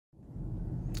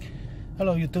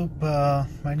Hello YouTube,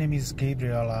 my name is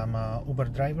Gabriel. I'm a Uber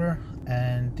driver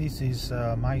and this is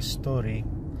my story.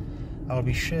 I'll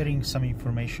be sharing some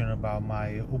information about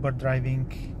my Uber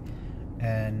driving,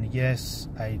 and yes,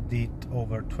 I did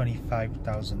over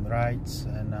 25,000 rides,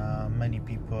 and many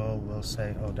people will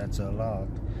say, oh, that's a lot.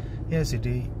 Yes, it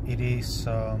is.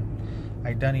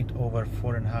 I done it over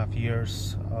 4.5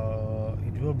 years.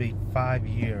 It will be 5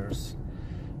 years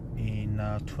in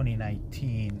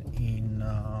 2019 in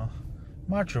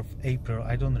March of April.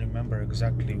 I don't remember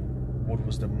exactly what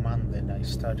was the month that I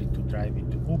started to drive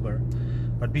into Uber,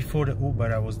 but before the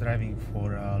Uber I was driving for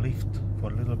Lyft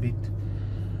for a little bit,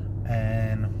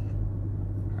 and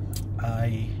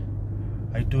I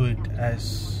do it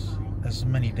as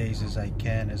many days as I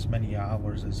can, as many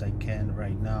hours as I can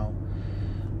right now,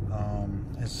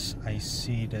 as I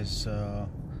see it as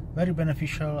very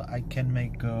beneficial. I can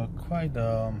make quite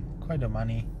a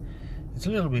money. It's a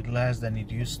little bit less than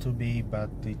it used to be, but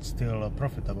it's still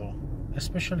profitable,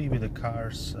 especially with the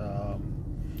cars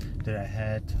that I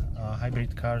had,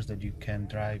 hybrid cars that you can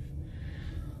drive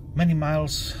many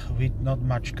miles with not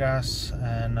much gas.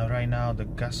 And right now the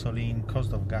cost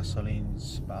of gasoline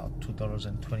is about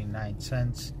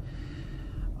 $2.29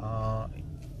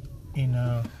 in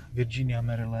Virginia,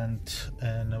 Maryland,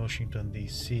 and Washington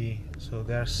DC. So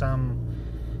there are some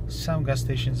gas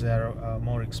stations that are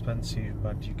more expensive,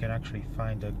 but you can actually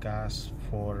find a gas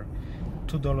for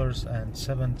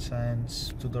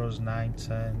 $2.07,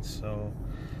 $2.09. So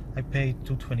I paid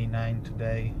 $2.29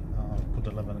 today. I'll put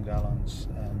 11 gallons,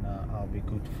 and I'll be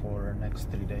good for the next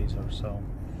 3 days or so.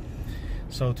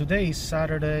 So today is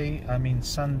Sunday,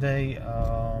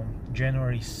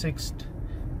 January 6th,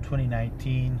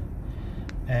 2019,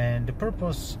 and the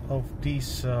purpose of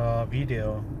this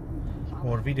video,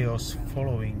 or videos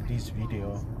following this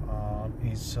video,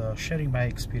 is sharing my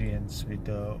experience with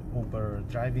Uber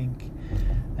driving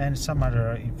and some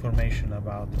other information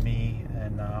about me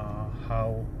and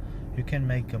how you can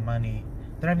make money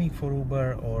driving for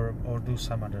Uber or do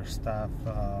some other stuff.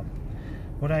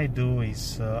 What I do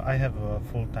is I have a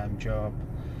full-time job.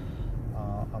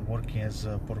 I'm working as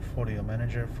a portfolio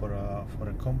manager for a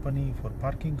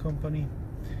parking company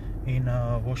in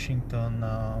Washington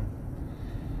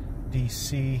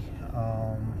DC,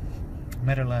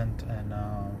 Maryland, and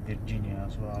Virginia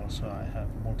as well. So I have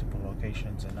multiple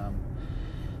locations, and I'm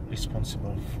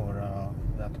responsible for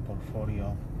that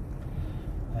portfolio.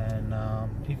 And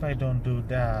if I don't do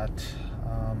that,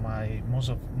 most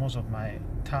of my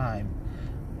time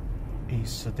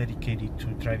is dedicated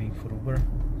to driving for Uber.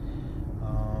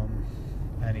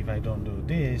 And if I don't do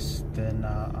this, then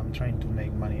I'm trying to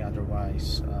make money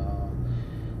otherwise.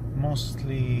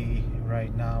 Mostly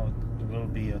right now it will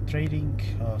be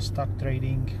stock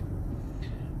trading,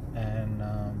 and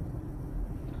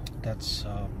that's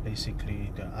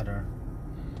basically the other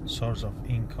source of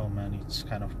income, and it's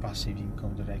kind of passive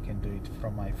income that I can do it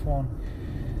from my phone,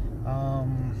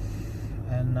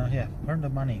 and yeah, earn the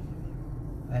money.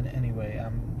 And anyway,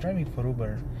 I'm driving for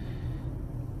Uber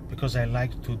because I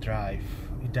like to drive.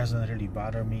 It doesn't really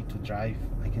bother me to drive.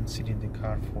 I can sit in the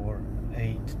car for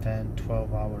 8, 10,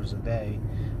 12 hours a day,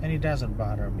 and it doesn't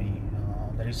bother me.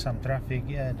 There is some traffic,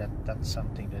 yeah, that's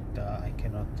something that I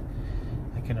cannot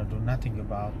do nothing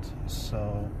about.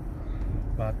 So,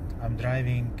 but I'm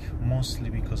driving mostly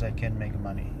because I can make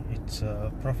money. It's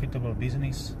a profitable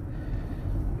business.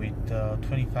 With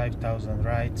 25,000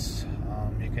 rides,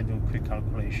 you can do a quick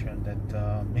calculation that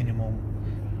minimum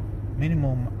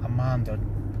amount that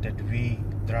we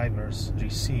drivers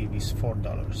receive is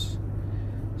 $4.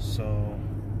 So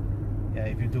yeah,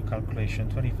 if you do calculation,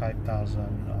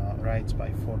 25,000 rides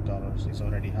by $4 is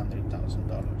already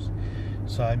 $100,000.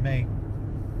 So I make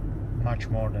much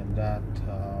more than that,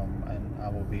 and I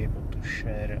will be able to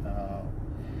share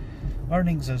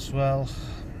earnings as well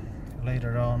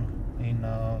later on. In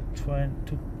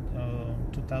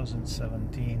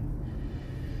 2017,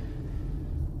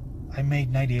 I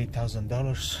made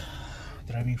 $98,000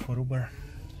 driving for Uber.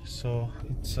 So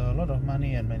it's a lot of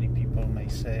money, and many people may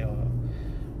say, oh,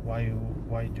 why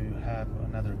do you have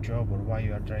another job, or why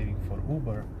you are driving for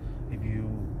Uber if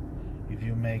you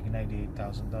make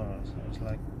 $98,000? I was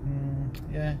like,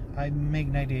 yeah, I make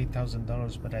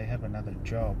 $98,000, but I have another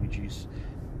job which is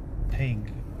paying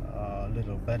a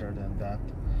little better than that,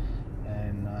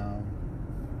 and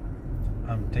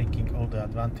I'm taking all the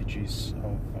advantages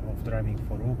of driving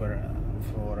for Uber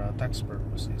for tax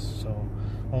purposes. So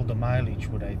all the mileage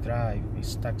what I drive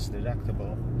is tax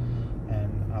deductible,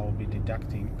 and I will be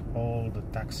deducting all the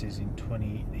taxes in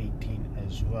 2018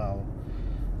 as well.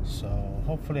 So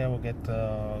hopefully I will get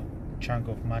a chunk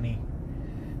of money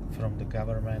from the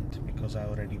government, because I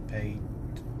already paid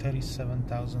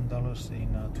 $37,000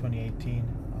 in 2018.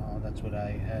 That's what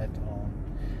I had on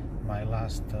my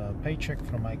last paycheck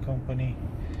from my company,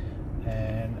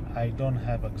 and I don't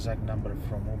have exact number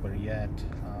from Uber yet.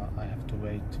 I have to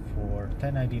wait for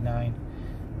 1099.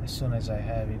 As soon as I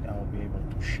have it, I'll be able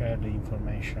to share the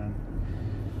information,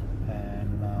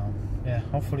 and yeah,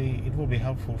 hopefully it will be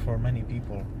helpful for many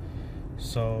people.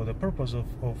 So the purpose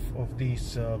of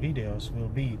these videos will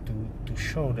be to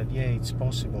show that yeah, it's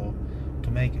possible to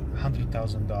make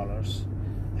 $100,000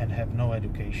 and have no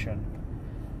education,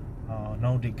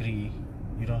 no degree.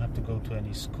 You don't have to go to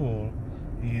any school.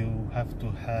 You have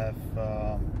to have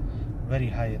very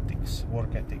high ethics,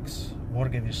 work ethics.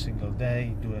 Work every single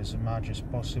day, do as much as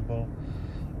possible,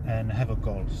 and have a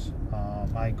goals.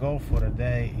 My goal for a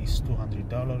day is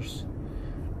 $200,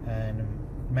 and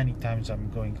many times I'm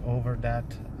going over that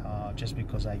just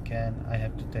because I can. I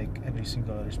have to take every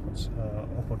single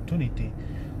opportunity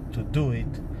to do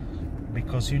it,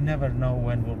 because you never know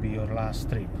when will be your last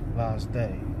trip, last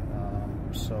day.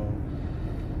 So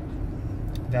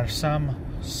there are some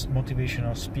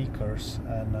motivational speakers,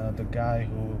 and the guy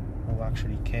who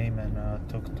actually came and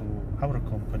talked to our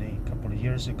company a couple of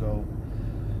years ago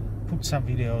put some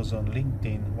videos on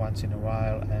LinkedIn once in a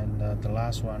while, and the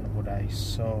last one what I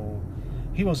saw,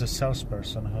 he was a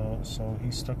salesperson, so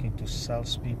he's talking to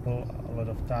salespeople a lot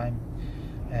of time,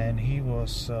 and he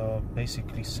was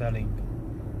basically selling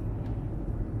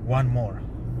one more,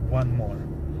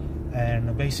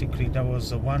 and basically that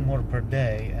was one more per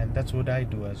day, and that's what I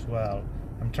do as well.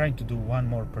 I'm trying to do one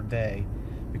more per day,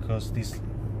 because this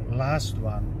last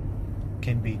one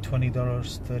can be $20,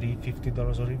 $30,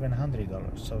 $50, or even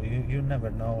 $100. So you never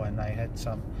know, and I had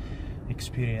some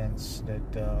experience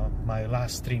that my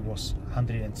last trip was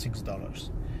 $106,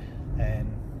 and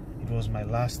it was my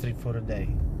last trip for a day.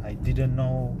 I didn't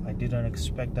know, I didn't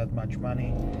expect that much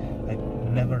money. I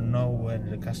never know where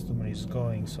the customer is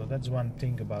going. So that's one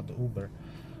thing about Uber,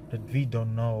 that we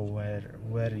don't know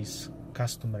where is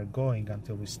customer going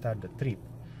until we start the trip.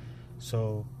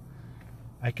 So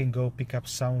I can go pick up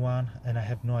someone and I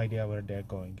have no idea where they're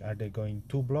going. Are they going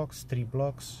 2 blocks, 3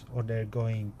 blocks, or they're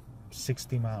going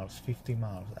 60 miles, 50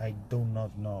 miles? I do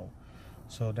not know.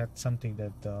 So that's something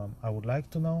that I would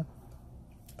like to know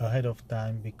ahead of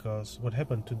time, because what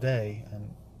happened today,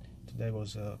 and today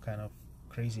was a kind of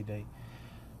crazy day.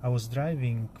 I was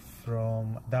driving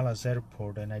from Dallas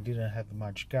airport and I didn't have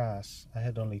much gas. I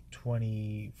had only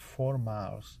 24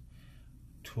 miles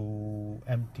to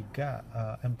empty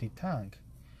tank,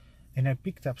 and I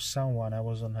picked up someone. I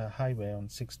was on a highway on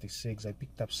 66. I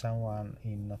picked up someone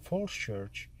in Falls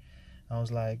Church. I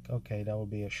was like, okay, that will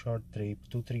be a short trip,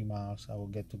 2-3 miles. I will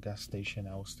get to gas station.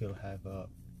 I will still have a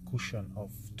cushion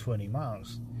of 20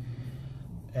 miles.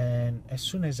 And as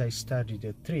soon as I started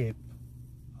the trip,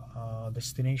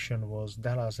 destination was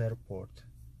Dallas airport,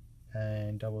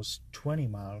 and that was 20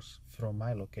 miles from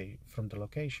the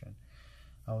location.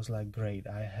 I was like, great,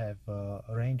 I have a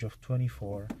range of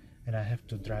 24 and I have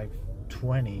to drive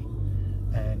 20,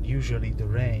 and usually the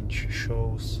range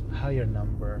shows higher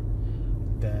number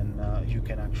than you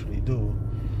can actually do.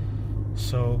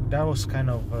 So that was kind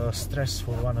of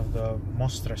stressful, one of the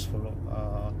most stressful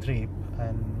trip.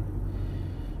 And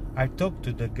I talked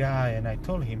to the guy and I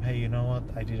told him, hey, you know what,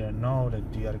 I didn't know that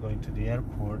you are going to the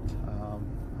airport.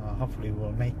 Hopefully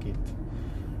we'll make it.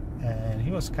 And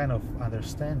he was kind of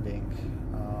understanding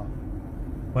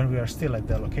when we are still at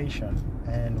the location.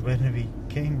 And when we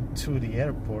came to the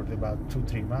airport about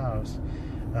 2-3 miles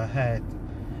ahead,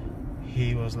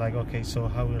 he was like, okay, so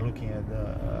how we are looking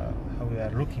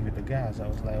at the gas? I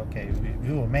was like, okay,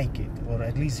 we will make it, or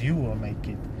at least you will make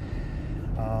it,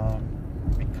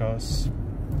 because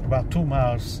about 2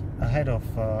 miles ahead of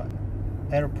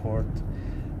airport,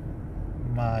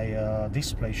 my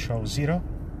display shows 0,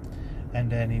 and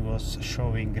then it was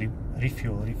showing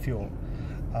refuel.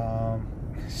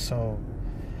 So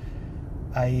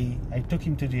I took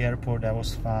him to the airport. I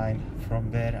was fine.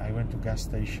 From there I went to gas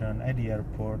station at the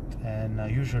airport, and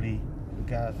usually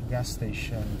gas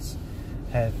stations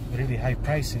have really high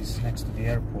prices next to the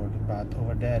airport, but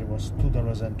over there it was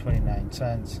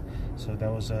 $2.29, so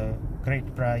that was a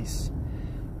great price.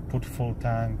 Put full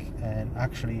tank, and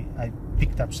actually I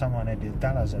picked up someone at the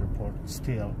Dallas airport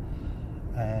still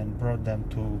and brought them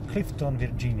to Clifton,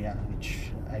 Virginia,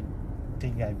 which I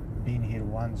think I've been here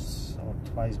once or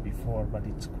twice before, but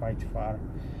it's quite far,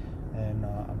 and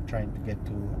I'm trying to get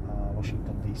to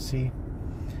Washington DC.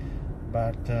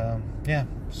 But yeah,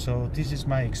 so this is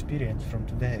my experience from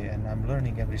today, and I'm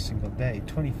learning every single day.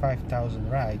 25,000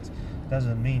 rides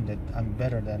doesn't mean that I'm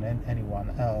better than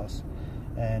anyone else.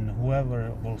 and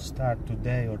whoever will start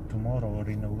today or tomorrow or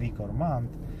in a week or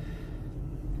month,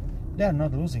 they are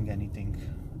not losing anything.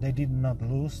 They did not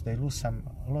lose. They lost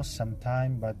some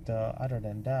time, but other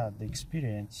than that, the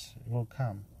experience will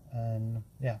come. And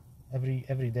yeah,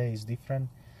 every day is different.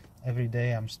 Every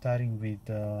day I'm starting with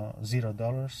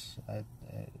 $0 at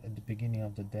the beginning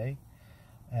of the day,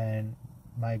 and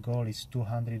my goal is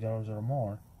 $200 or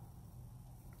more.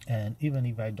 And even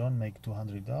if I don't make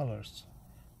 $200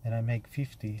 and I make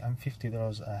 50, I'm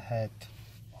 $50 ahead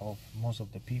of most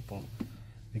of the people,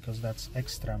 because that's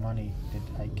extra money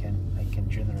that I can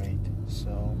generate.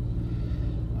 So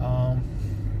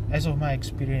as of my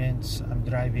experience, I'm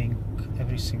driving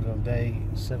every single day,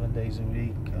 7 days a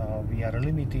week. We are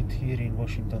limited here in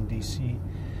Washington DC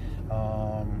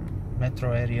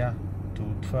metro area to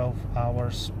 12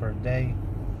 hours per day,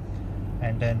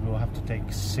 and then we'll have to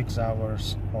take 6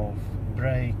 hours of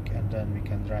break, and then we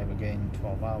can drive again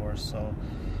 12 hours. So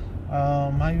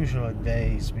my usual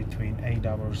day is between 8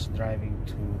 hours driving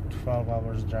to 12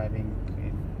 hours driving.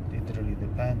 It really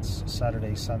depends.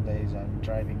 Saturdays, Sundays, I'm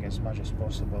driving as much as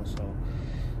possible. So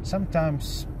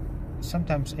sometimes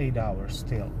 8 hours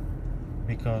still,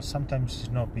 because sometimes it's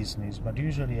no business. But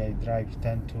usually I drive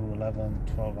 10 to 11,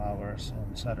 12 hours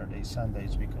on Saturdays,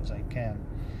 Sundays, because I can.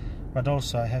 But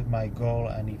also I have my goal,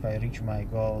 and if I reach my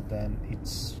goal, then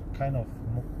it's kind of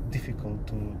difficult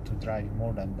to drive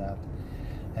more than that.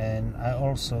 And I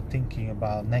also thinking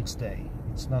about next day.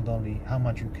 It's not only how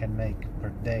much you can make per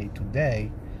day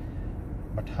today,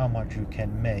 but how much you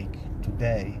can make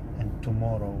today and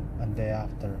tomorrow and day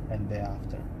after and day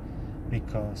after.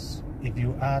 Because if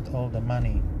you add all the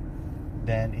money,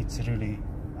 then it's really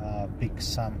a big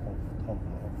sum of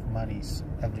monies,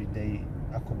 everyday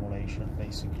accumulation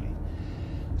basically.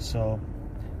 So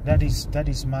that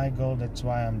is my goal. That's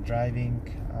why I'm driving.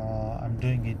 I'm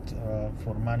doing it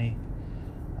for money.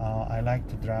 I like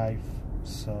to drive,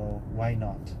 so why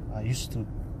not? I used to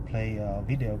play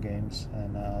video games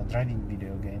and driving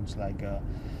video games like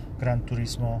Gran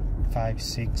Turismo 5,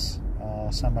 6,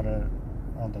 some other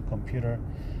on the computer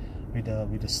with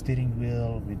a steering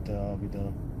wheel, with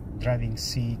a driving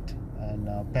seat and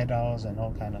pedals and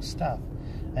all kind of stuff,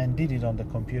 and did it on the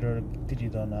computer, did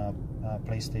it on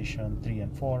PlayStation 3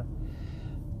 and 4.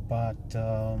 But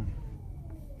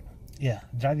yeah,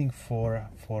 driving for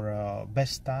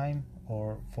best time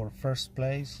or for first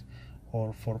place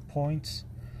or for points,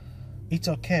 it's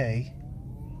okay.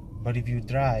 But if you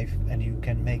drive and you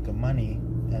can make money,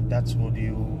 and that's what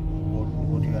you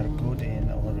are good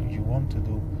in or you want to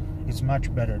do, it's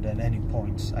much better than any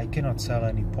points. I cannot sell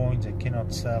any points. I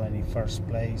cannot sell any first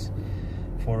place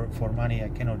for money. I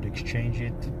cannot exchange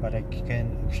it, but I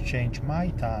can exchange my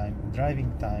time,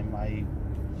 driving time, my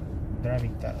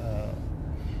driving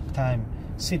time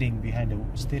sitting behind the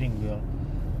steering wheel,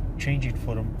 change it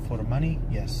for money.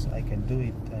 Yes, I can do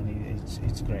it, and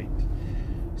it's great.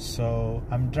 So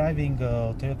I'm driving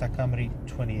a Toyota Camry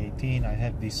 2018. I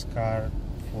have this car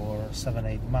for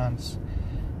 7-8 months.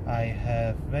 I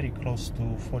have very close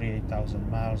to 48,000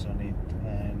 miles on it,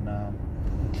 and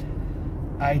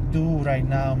I do right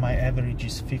now, my average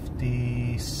is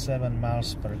 57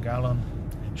 miles per gallon.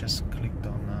 I just clicked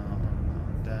on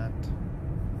that.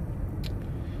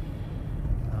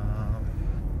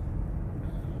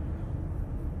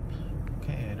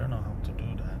 Okay, I don't know how to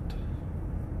do that.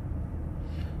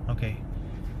 Okay,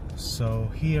 so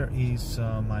here is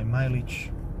my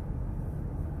mileage.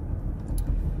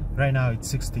 Right now it's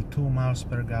 62 miles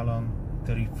per gallon,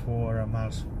 34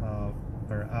 miles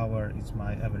per hour is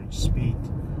my average speed,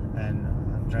 and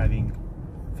I'm driving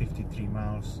 53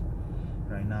 miles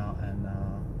right now, and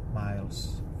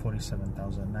miles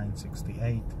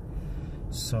 47,968.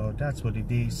 So that's what it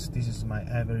is. This is my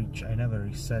average. I never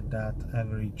reset that.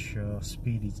 Average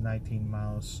speed is 19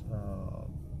 miles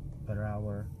per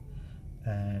hour,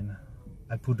 and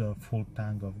I put a full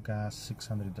tank of gas,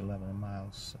 611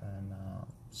 miles, and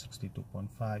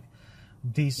 62.5.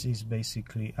 This is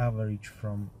basically average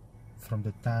from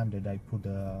the time that I put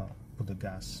the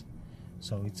gas.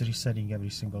 So it's resetting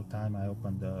every single time I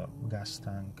open the gas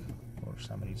tank for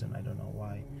some reason. I don't know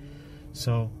why.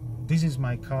 So this is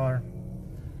my car.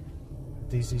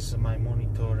 This is my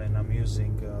monitor, and I'm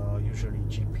using usually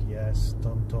GPS,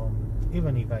 TomTom.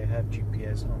 Even if I have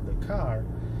GPS on the car,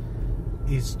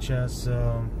 it's just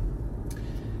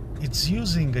it's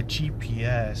using a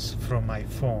GPS from my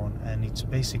phone, and it's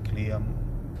basically a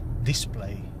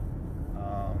display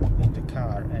in the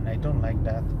car, and I don't like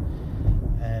that.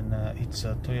 And it's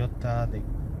a Toyota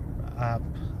app.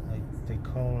 They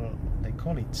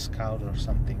call it Scout or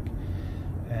something,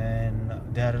 and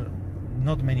there are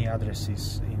not many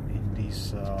addresses in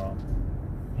this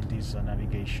in this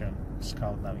navigation,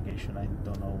 scout navigation. I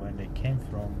don't know where they came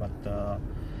from, but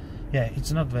yeah,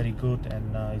 it's not very good,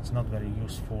 and it's not very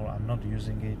useful. I'm not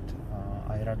using it.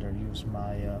 I rather use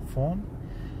my phone,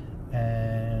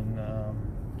 and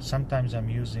sometimes I'm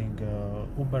using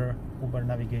Uber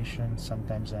navigation,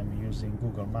 sometimes I'm using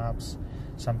Google Maps,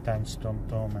 sometimes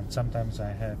TomTom, and sometimes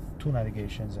I have two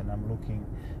navigations and I'm looking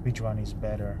which one is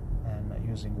better and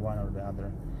using one or the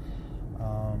other.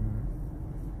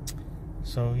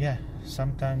 So yeah,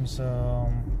 sometimes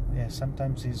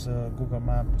is Google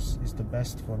Maps is the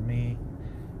best for me.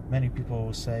 Many people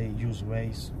will say use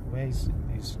Waze. Waze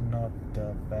is not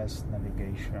the best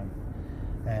navigation,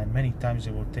 and many times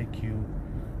it will take you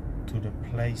to the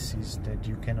places that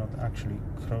you cannot actually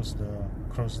cross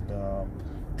the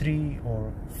 3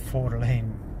 or 4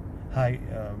 lane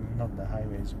not the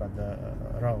highways but the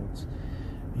roads.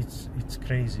 It's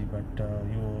crazy, but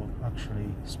you will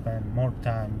actually spend more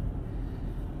time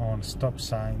on stop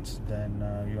signs than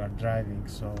you are driving.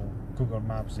 So Google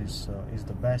Maps is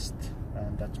the best,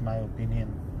 and that's my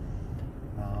opinion.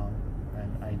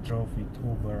 And I drove with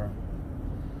Uber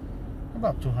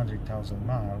about 200,000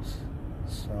 miles,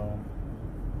 so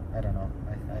I don't know.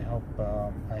 I hope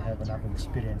I have enough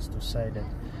experience to say that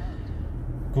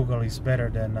Google is better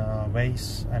than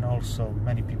Waze. And also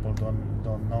many people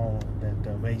don't know that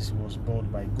Waze was bought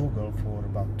by Google for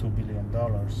about $2 billion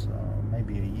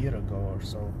maybe a year ago or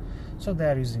so. So they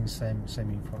are using same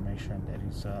information. There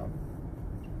is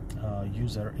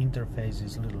user interface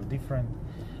is a little different,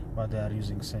 but they are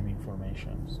using same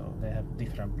information. So they have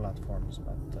different platforms,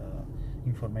 but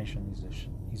information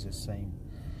is the same.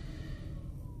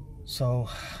 So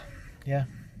yeah,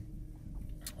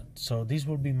 so this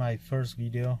will be my first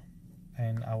video,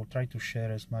 and I will try to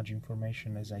share as much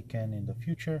information as I can in the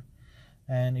future,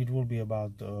 and it will be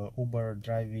about Uber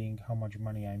driving, how much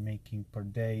money I'm making per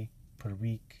day, per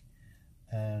week,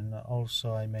 and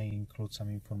also I may include some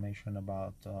information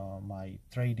about my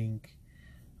trading.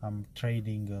 I'm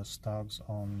trading stocks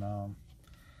on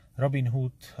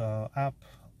Robinhood app,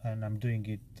 and I'm doing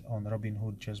it on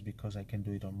Robinhood just because I can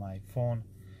do it on my phone,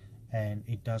 and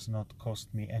it does not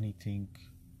cost me anything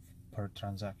per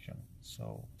transaction.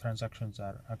 So transactions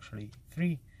are actually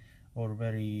free or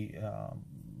very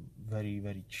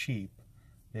very cheap,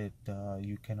 that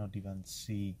you cannot even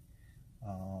see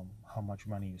how much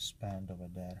money you spend over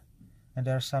there. And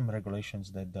there are some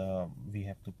regulations that we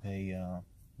have to pay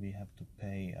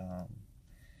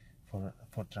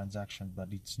for transactions,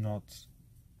 but it's not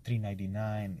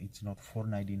 $3.99, it's not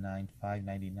 $4.99,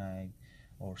 $5.99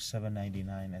 or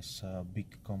 $7.99 as big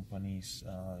companies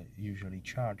usually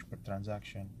charge per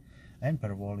transaction, and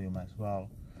per volume as well.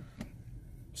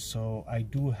 So I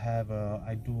do have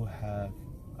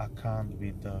account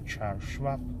with Charles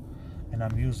Schwab, and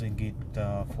I'm using it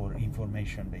for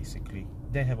information. Basically,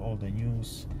 they have all the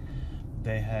news.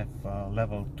 They have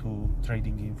level 2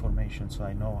 trading information, so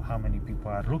I know how many people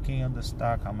are looking at the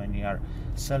stock, how many are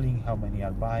selling, how many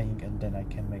are buying, and then I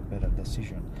can make better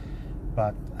decision.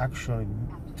 But actually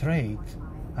trade,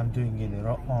 I'm doing it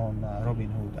on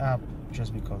Robinhood app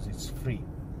just because it's free,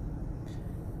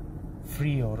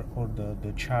 or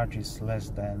the charge is less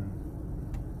than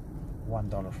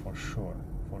 $1 for sure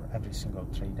for every single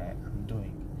trade I'm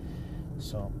doing.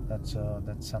 So that's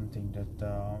something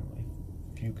that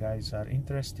if you guys are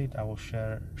interested, I will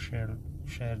share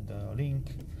the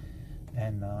link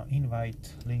and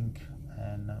invite link,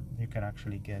 and you can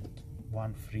actually get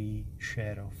one free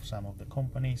share of some of the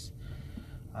companies.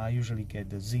 I usually get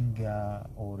the Zynga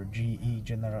or GE,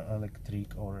 General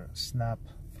Electric, or Snap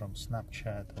from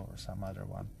Snapchat or some other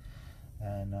one,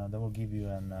 and they will give you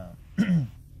an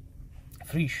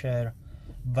free share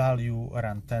value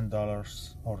around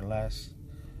 $10 or less.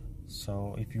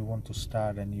 So if you want to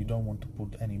start and you don't want to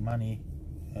put any money,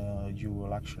 you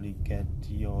will actually get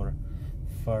your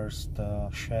first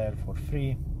share for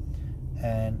free.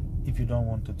 And if you don't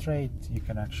want to trade, you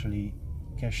can actually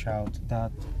cash out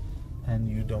that, and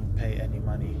you don't pay any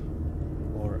money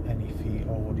or any fee.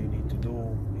 All what you need to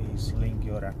do is link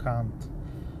your account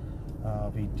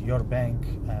with your bank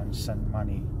and send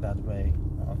money that way.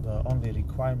 The only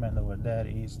requirement over there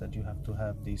is that you have to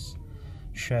have this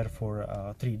share for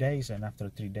 3 days, and after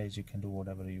 3 days you can do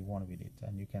whatever you want with it,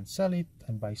 and you can sell it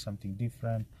and buy something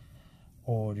different,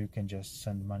 or you can just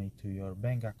send money to your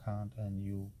bank account and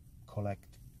you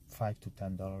collect $5 to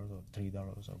 $10 or $3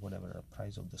 or whatever the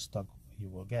price of the stock you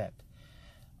will get.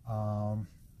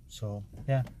 So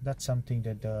yeah, that's something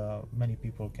that many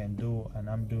people can do, and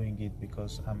I'm doing it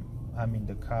because I'm in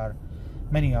the car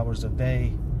many hours a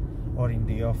day or in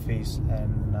the office,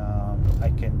 and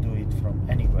I can do it from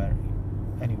anywhere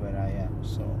I am.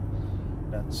 So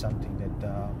That's something that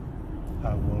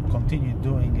I will continue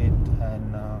doing it,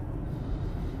 and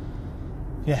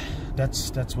yeah,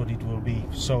 that's what it will be.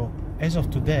 So as of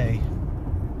today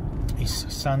is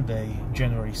Sunday,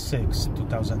 January 6,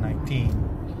 2019.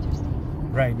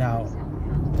 Right now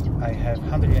I have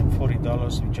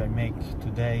 $140 which I make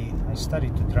today. I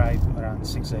started to drive around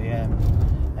 6 a.m.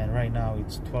 and right now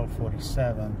it's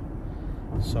 12:47.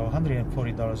 So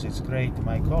 $140 is great.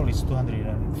 My goal is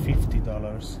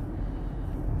 $250,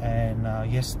 and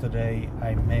yesterday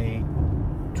I made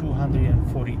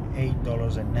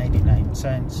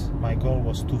 $248.99. My goal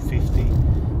was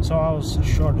 $250, so I was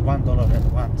short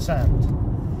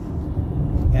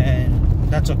 $1.01, and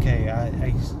that's okay.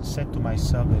 I said to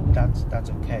myself that that's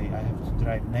okay. I have to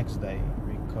drive next day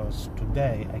because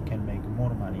today I can make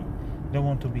more money. I don't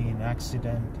want to be in an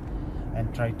accident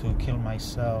and try to kill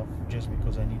myself just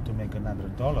because I need to make another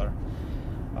dollar.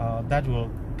 That will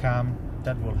come,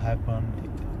 that will happen.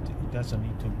 It doesn't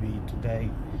need to be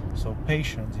today. So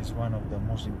patience is one of the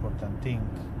most important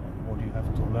things what you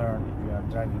have to learn if you are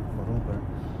driving for Uber,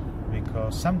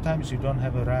 because sometimes you don't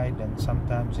have a ride, and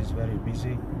sometimes it's very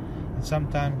busy, and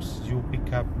sometimes you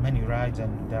pick up many rides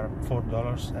and they are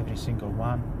 $4 every single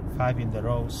one, 5 in the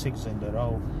row, 6 in the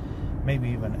row, maybe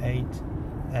even 8,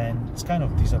 and it's kind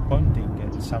of disappointing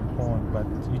at some point, but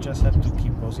you just have to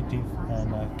keep positive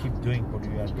and keep doing what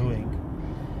you are doing,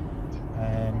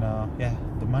 and yeah,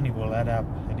 the money will add up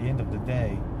at the end of the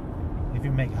day. If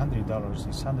you make $100,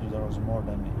 it's $100 more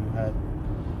than you had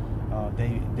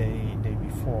day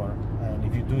before, and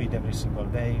if you do it every single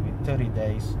day with 30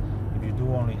 days, if you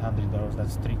do only $100,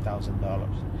 that's $3,000.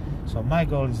 So my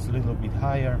goal is a little bit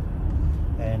higher,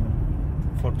 and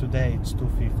for today it's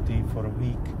 $250. For a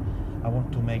week I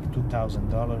want to make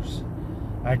 $2,000.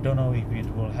 I don't know if it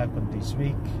will happen this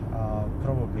week,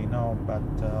 probably no, but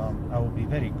I will be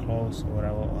very close, or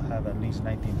I will have at least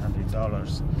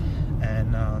 $1,900,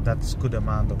 and that's good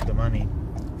amount of the money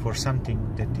for something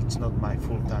that it's not my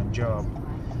full-time job,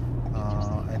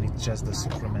 and it's just the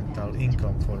supplemental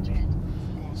income for me.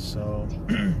 So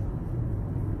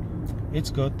it's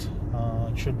good.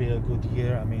 It should be a good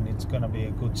year. I mean, it's gonna be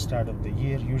a good start of the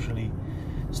year. Usually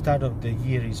start of the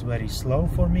year is very slow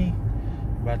for me,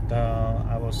 but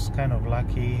I was kind of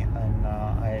lucky, and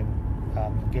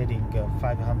I'm getting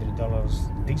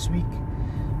 $500 this week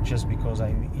just because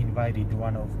I invited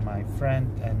one of my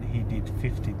friends, and he did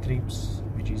 50 trips,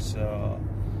 which is a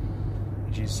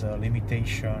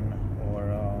limitation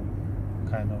or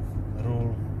kind of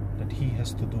rule that he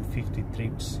has to do 50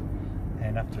 trips,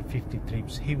 and after 50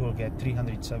 trips he will get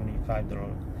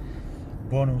 $375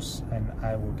 bonus, and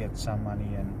I will get some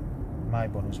money, and my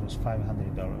bonus was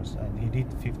 $500, and he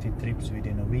did 50 trips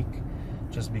within a week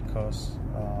just because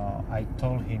I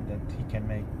told him that he can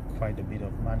make quite a bit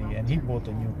of money, and he bought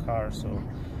a new car, so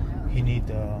he need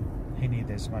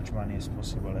as much money as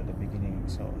possible at the beginning.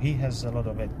 So he has a lot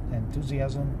of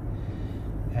enthusiasm,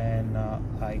 and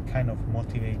I kind of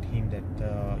motivate him that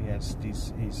yes,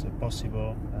 this is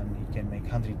possible, and he can make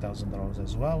 $100,000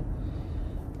 as well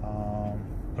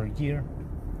per year.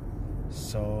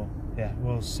 So yeah,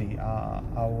 we'll see.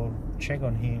 I will check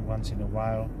on him once in a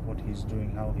while, what he's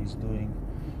doing, how he's doing,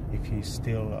 if he's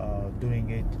still doing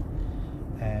it,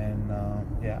 and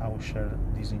yeah, I will share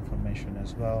this information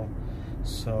as well.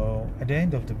 So at the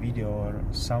end of the video, or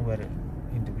somewhere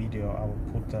in the video, I will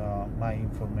put my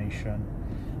information.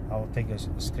 I will take a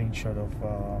screenshot of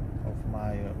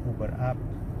my Uber app,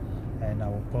 and I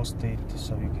will post it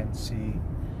so you can see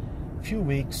a few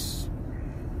weeks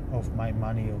of my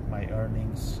money, of my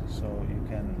earnings, so you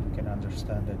can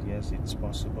understand that yes, it's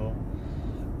possible.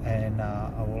 And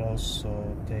I will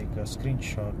also take a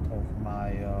screenshot of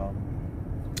my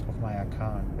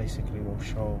account. Basically will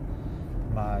show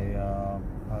my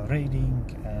rating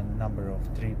and number of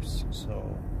trips.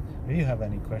 So if you have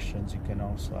any questions, you can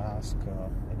also ask.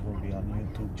 It will be on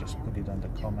YouTube. Just put it on the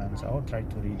comments. I will try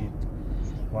to read it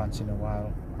once in a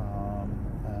while.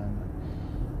 And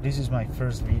this is my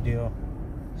first video,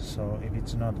 so if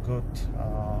it's not good,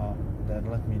 then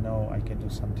let me know. I can do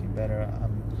something better.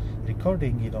 I'm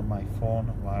recording it on my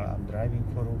phone while I'm driving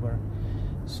for Uber,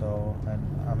 so, and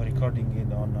I'm recording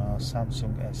it on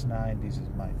Samsung S9. This is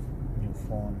my new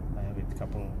phone. I have it a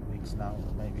couple of weeks now,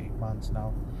 maybe months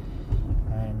now.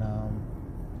 And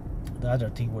the other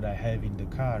thing what I have in the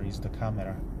car is the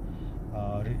camera,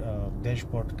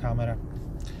 dashboard camera,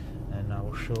 and I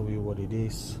will show you what it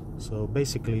is. So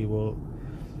basically we'll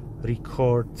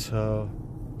record the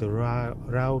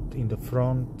route in the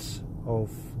front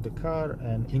of the car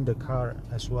and in the car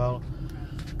as well,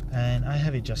 and I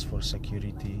have it just for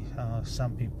security.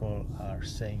 Some people are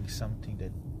saying something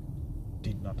that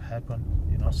did not happen.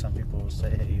 You know, some people say,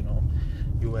 hey, you know,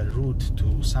 you were rude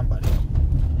to somebody.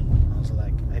 I was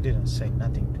like, I didn't say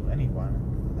nothing to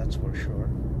anyone, that's for sure.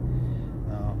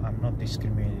 I'm not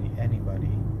discriminating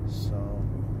anybody. So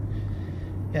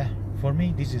yeah, for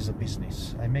me this is a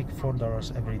business. I make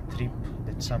 $4 every trip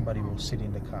that somebody will sit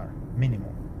in the car,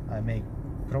 minimum. I make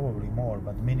probably more,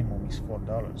 but minimum is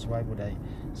 $4. Why would I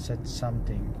set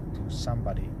something to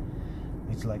somebody?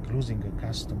 It's like losing a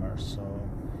customer. So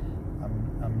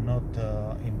I'm not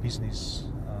in business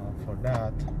for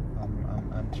that.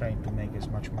 I'm trying to make as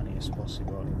much money as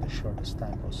possible in the shortest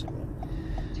time possible.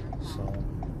 So,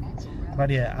 but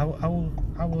yeah, I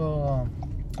will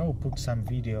put some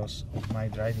videos of my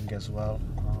driving as well.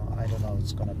 I don't know if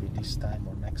it's gonna be this time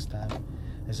or next time.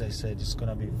 As I said, it's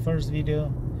gonna be first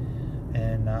video,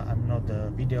 and I'm not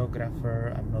a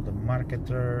videographer, I'm not a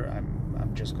marketer.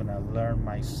 I'm just gonna learn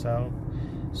myself.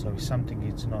 So if something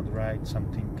is not right,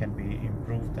 something can be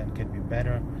improved and can be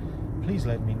better, please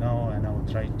let me know and I will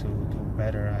try to do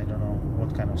better. I don't know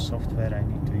what kind of software I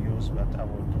need to use, but I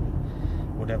will do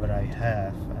whatever I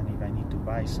have, and if I need to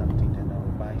buy something, then I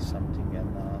will buy something and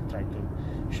try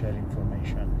to share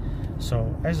information.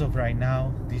 So as of right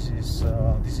now, this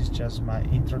is just my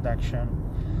introduction,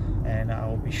 and I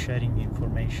will be sharing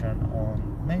information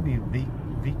on maybe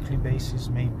weekly basis,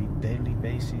 maybe daily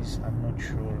basis. I'm not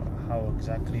sure how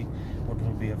exactly what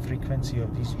will be a frequency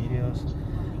of these videos,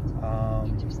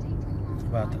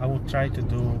 but I will try to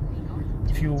do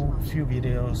few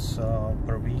videos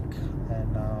per week,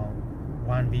 and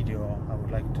one video I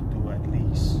would like to do at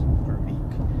least per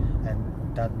week, and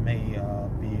that may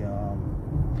be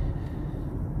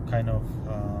kind of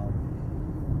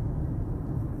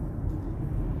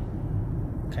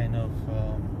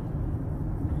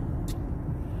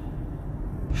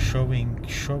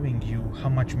showing you how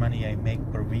much money I make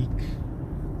per week,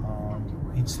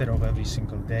 instead of every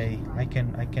single day. I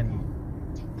can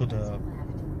put a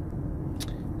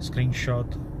screenshot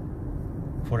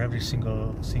for every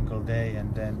single day,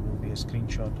 and then will be a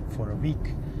screenshot for a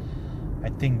week. I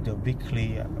think the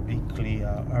weekly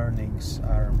earnings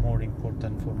are more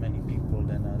important for many people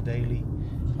than daily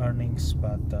earnings,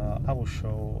 but I will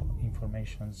show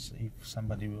informations if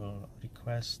somebody will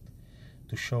request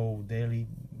to show daily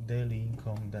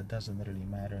income. That doesn't really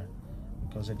matter,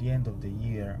 because at the end of the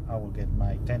year I will get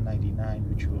my 1099,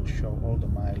 which will show all the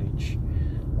mileage,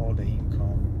 all the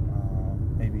income,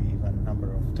 maybe even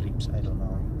number of trips. I don't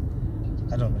know,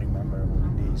 I don't remember what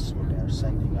it is, what they are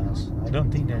sending us. I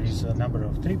don't think there is a number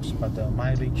of trips, but the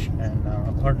mileage and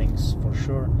earnings for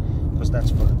sure, because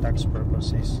that's for tax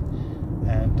purposes.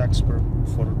 And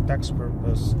for tax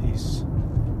purpose is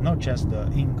not just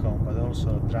the income, but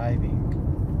also driving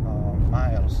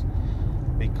miles,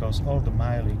 because all the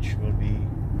mileage will be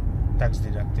tax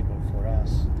deductible for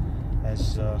us,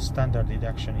 as standard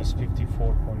deduction is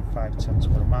 54.5 cents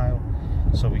per mile.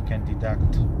 So we can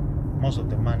deduct most of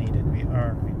the money that we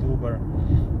earn with Uber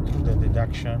through the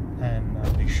deduction,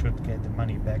 and we should get the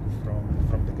money back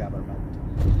from the government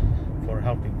for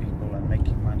helping people and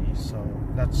making money. So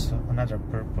that's another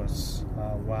purpose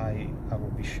why I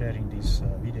will be sharing these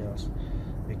videos,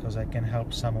 because I can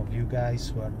help some of you guys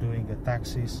who are doing the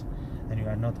taxes and you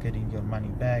are not getting your money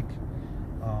back.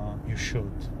 You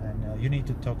should, and you need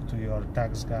to talk to your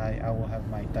tax guy. I will have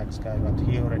my tax guy, but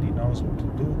he already knows what to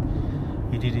do.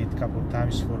 He did it a couple of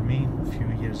times for me a few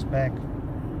years back,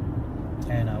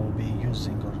 and I will be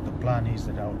using, or the plan is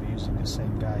that I will be using the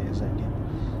same guy as I did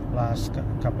last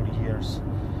couple of years.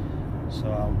 So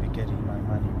I'll be getting my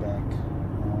money back.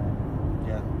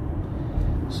 Yeah.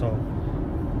 So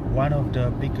one of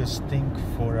the biggest things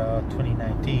for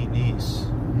 2019 is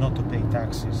not to pay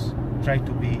taxes. Try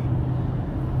to be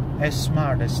as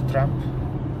smart as Trump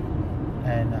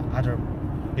and other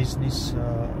business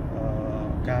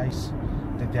guys,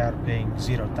 that they are paying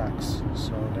zero tax.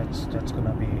 So that's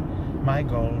gonna be my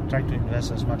goal. Try to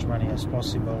invest as much money as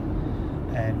possible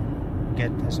and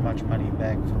get as much money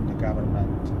back from the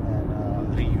government,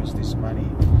 and reuse this money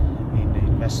in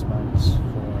investments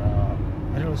for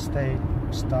real estate,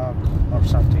 stock, or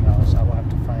something else. I will have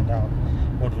to find out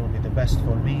what will be the best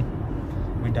for me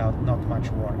without not much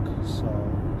work. So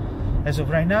as of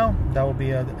right now, that will be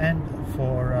the end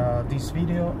for this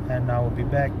video, and I will be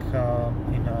back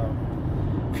in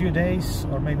a few days,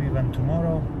 or maybe even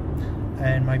tomorrow,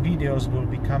 and my videos will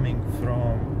be coming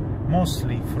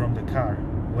mostly from the car.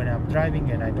 When I'm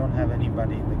driving and I don't have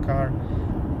anybody in the car,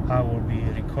 I will be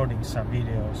recording some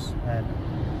videos, and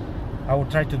I will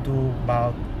try to do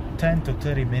about 10 to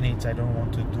 30 minutes. I don't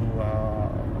want to do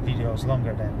videos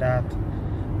longer than that,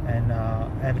 and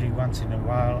every once in a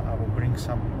while I will bring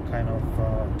some kind of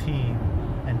team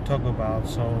and talk about.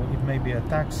 So it may be a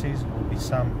taxis, will be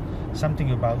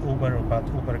something about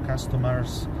Uber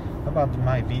customers, about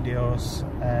my videos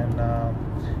and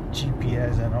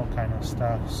GPS and all kind of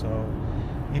stuff. So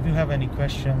if you have any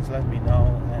questions, let me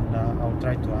know, and I'll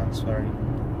try to answer it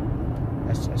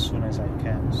as soon as I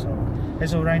can. So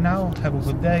as of right now, have a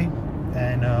good day,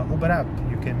 and Uber app,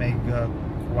 you can make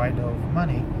quite a lot of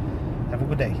money. Have a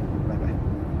good day. Bye bye.